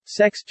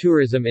Sex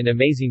tourism in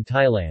Amazing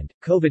Thailand,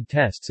 COVID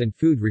tests and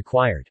food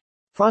required.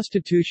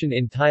 Prostitution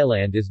in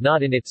Thailand is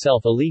not in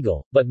itself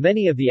illegal, but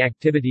many of the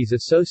activities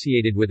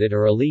associated with it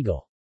are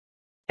illegal.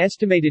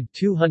 Estimated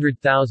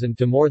 200,000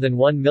 to more than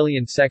 1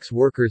 million sex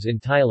workers in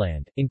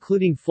Thailand,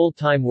 including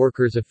full-time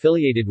workers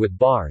affiliated with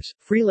bars,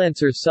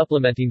 freelancers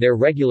supplementing their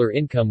regular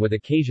income with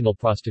occasional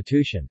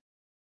prostitution.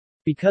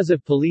 Because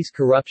of police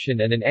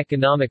corruption and an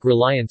economic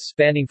reliance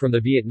spanning from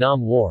the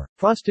Vietnam War,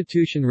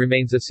 prostitution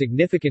remains a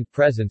significant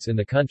presence in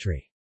the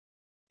country.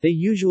 They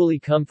usually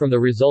come from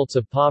the results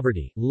of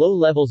poverty, low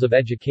levels of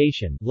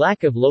education,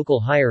 lack of local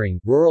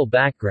hiring, rural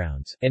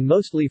backgrounds, and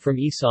mostly from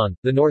Isan,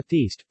 the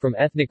northeast, from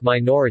ethnic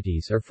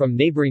minorities or from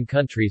neighboring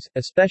countries,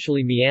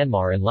 especially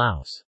Myanmar and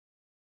Laos.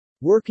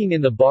 Working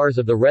in the bars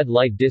of the red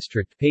light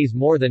district pays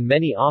more than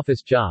many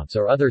office jobs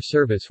or other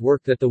service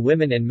work that the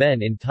women and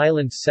men in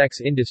Thailand's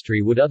sex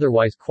industry would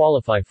otherwise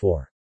qualify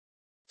for.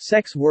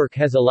 Sex work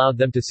has allowed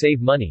them to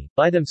save money,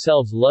 buy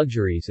themselves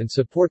luxuries and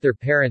support their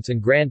parents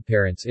and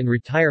grandparents in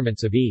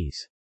retirements of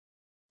ease.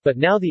 But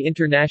now the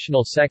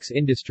international sex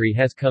industry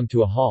has come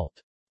to a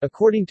halt.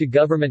 According to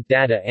government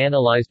data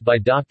analyzed by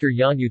Dr.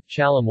 Yanyuth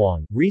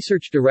Chalamwong,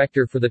 research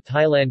director for the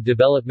Thailand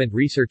Development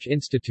Research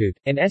Institute,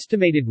 an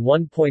estimated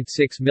 1.6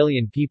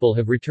 million people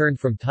have returned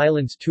from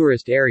Thailand's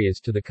tourist areas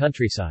to the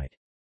countryside.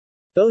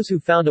 Those who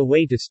found a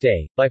way to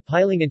stay, by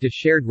piling into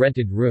shared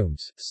rented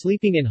rooms,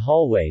 sleeping in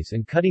hallways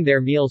and cutting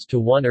their meals to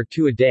 1 or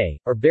 2 a day,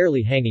 are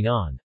barely hanging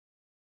on.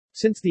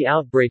 Since the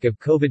outbreak of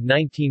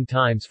COVID-19,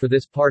 times for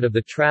this part of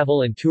the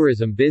travel and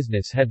tourism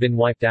business had been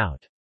wiped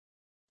out.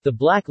 The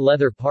black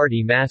leather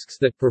party masks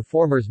that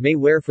performers may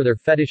wear for their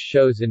fetish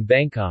shows in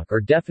Bangkok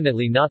are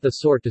definitely not the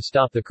sort to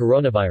stop the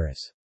coronavirus.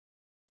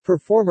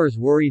 Performers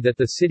worry that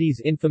the city's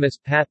infamous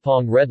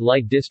Patpong red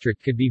light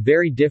district could be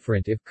very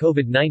different if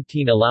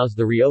COVID-19 allows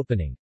the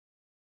reopening.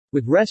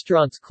 With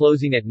restaurants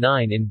closing at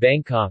 9 in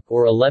Bangkok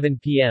or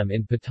 11 p.m.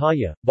 in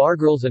Pattaya,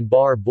 bargirls and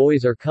bar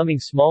boys are coming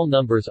small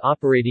numbers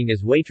operating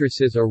as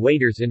waitresses or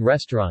waiters in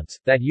restaurants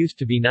that used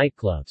to be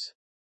nightclubs.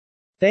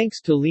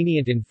 Thanks to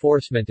lenient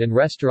enforcement and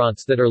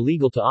restaurants that are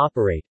legal to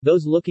operate,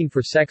 those looking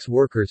for sex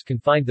workers can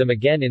find them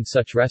again in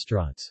such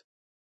restaurants.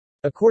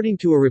 According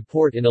to a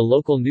report in a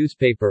local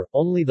newspaper,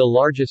 only the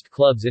largest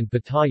clubs in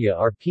Pattaya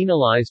are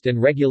penalized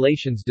and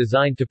regulations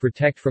designed to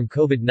protect from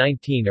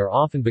COVID-19 are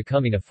often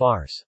becoming a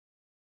farce.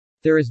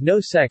 There is no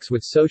sex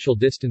with social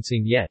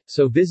distancing yet,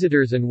 so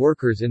visitors and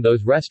workers in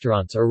those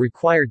restaurants are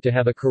required to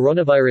have a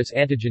coronavirus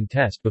antigen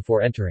test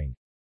before entering.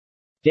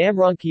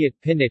 Damrongkiat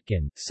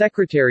Pinitkin,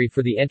 secretary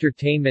for the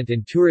Entertainment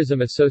and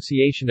Tourism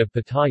Association of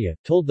Pattaya,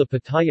 told the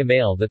Pattaya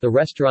Mail that the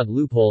restaurant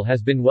loophole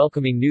has been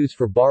welcoming news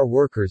for bar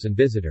workers and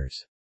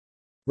visitors.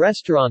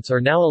 Restaurants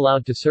are now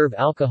allowed to serve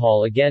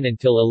alcohol again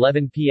until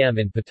 11 p.m.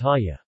 in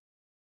Pattaya.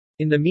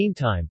 In the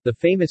meantime, the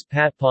famous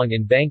Patpong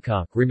in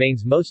Bangkok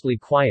remains mostly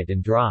quiet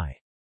and dry.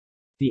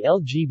 The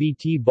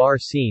LGBT bar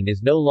scene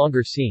is no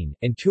longer seen,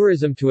 and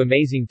tourism to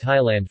Amazing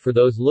Thailand for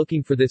those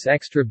looking for this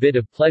extra bit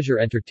of pleasure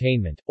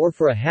entertainment, or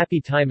for a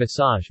happy Thai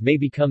massage may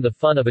become the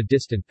fun of a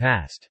distant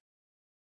past.